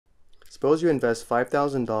Suppose you invest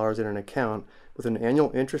 $5,000 in an account with an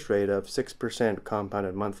annual interest rate of 6%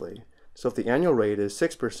 compounded monthly. So if the annual rate is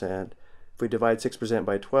 6%, if we divide 6%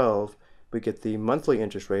 by 12, we get the monthly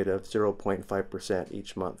interest rate of 0.5%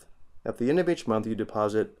 each month. At the end of each month, you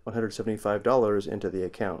deposit $175 into the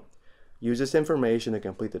account. Use this information to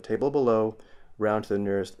complete the table below, round to the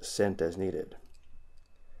nearest cent as needed.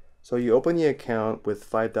 So you open the account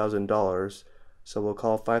with $5,000, so we'll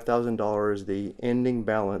call $5,000 the ending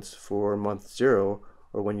balance for month 0,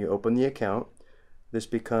 or when you open the account. This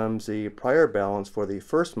becomes the prior balance for the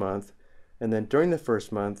first month, and then during the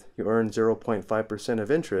first month, you earn 0.5% of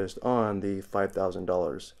interest on the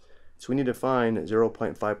 $5,000. So we need to find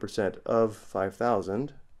 0.5% of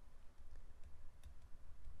 5,000.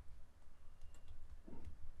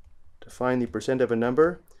 To find the percent of a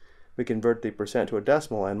number, we convert the percent to a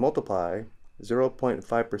decimal and multiply.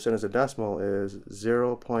 0.5% as a decimal is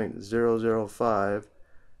 0.005, and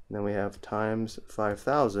then we have times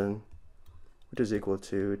 5,000, which is equal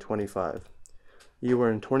to 25. You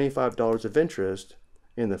earn $25 of interest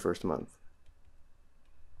in the first month.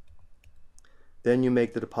 Then you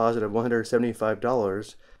make the deposit of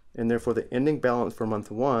 $175, and therefore the ending balance for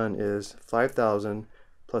month 1 is 5,000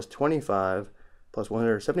 plus 25 plus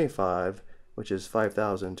 175, which is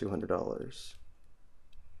 $5,200.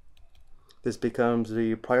 This becomes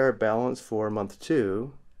the prior balance for month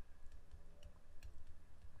 2.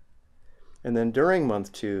 And then during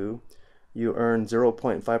month 2, you earn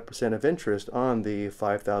 0.5% of interest on the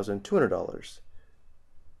 $5,200.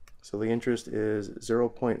 So the interest is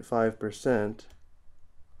 0.5%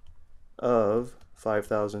 of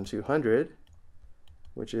 5,200,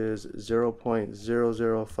 which is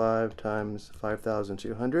 0.005 times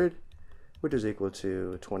 5,200, which is equal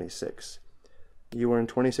to 26. You earn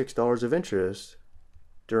 $26 of interest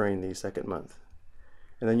during the second month.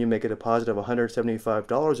 And then you make a deposit of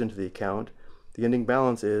 $175 into the account. The ending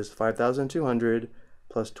balance is 5,200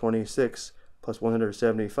 plus 26 plus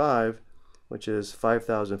 175, which is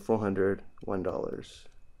 $5,401.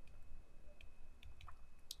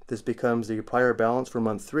 This becomes the prior balance for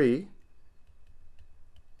month 3.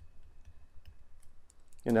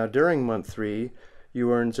 And now during month 3,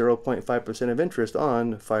 you earn 0.5% of interest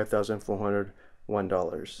on $5,401.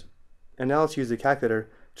 And now let's use the calculator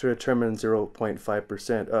to determine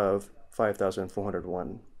 0.5% of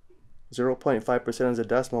 5,401. 0.5% as a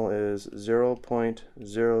decimal is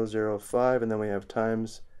 0.005, and then we have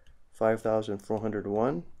times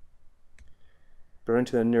 5,401. But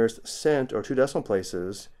into the nearest cent, or 2 decimal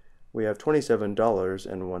places, we have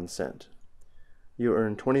 $27.01. You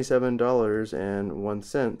earn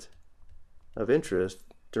 $27.01 of interest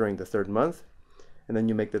during the third month, and then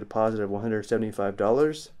you make the deposit of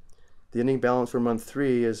 $175. The ending balance for month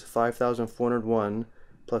 3 is 5,401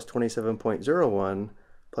 plus 27.01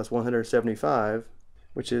 plus 175,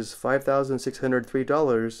 which is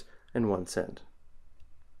 $5,603.01.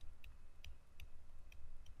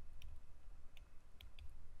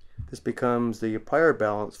 This becomes the prior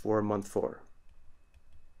balance for month 4.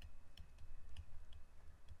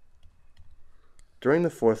 During the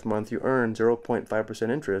fourth month, you earn 0.5%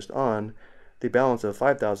 interest on the balance of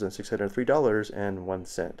 $5,603.01.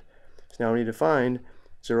 So now we need to find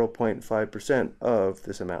 0.5% of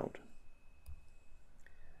this amount.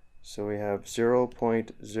 So we have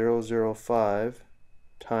 0.005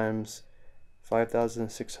 times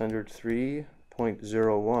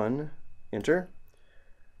 5,603.01, enter.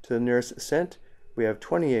 To the nearest cent, we have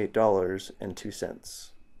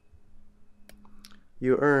 $28.02.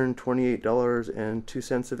 You earn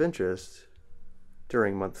 $28.02 of interest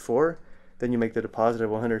during month 4. Then you make the deposit of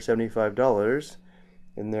 $175,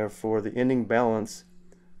 and therefore the ending balance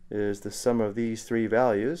is the sum of these 3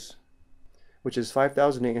 values, which is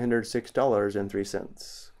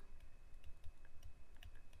 $5,806.03.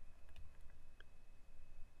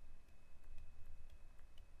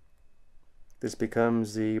 This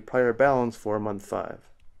becomes the prior balance for month 5.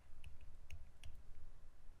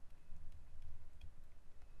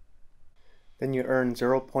 Then you earn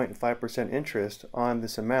 0.5% interest on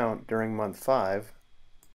this amount during month 5.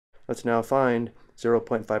 Let's now find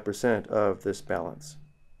 0.5% of this balance.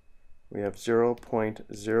 We have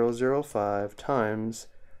 0.005 times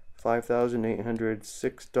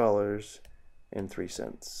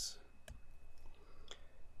 $5,806.03,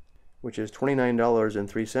 which is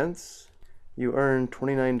 $29.03. You earn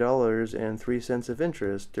 $29.03 of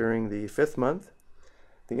interest during the 5th month.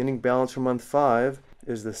 The ending balance for month 5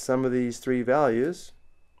 is the sum of these 3 values,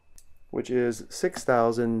 which is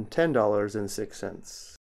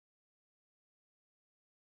 $6,010.06.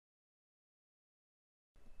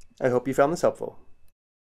 I hope you found this helpful.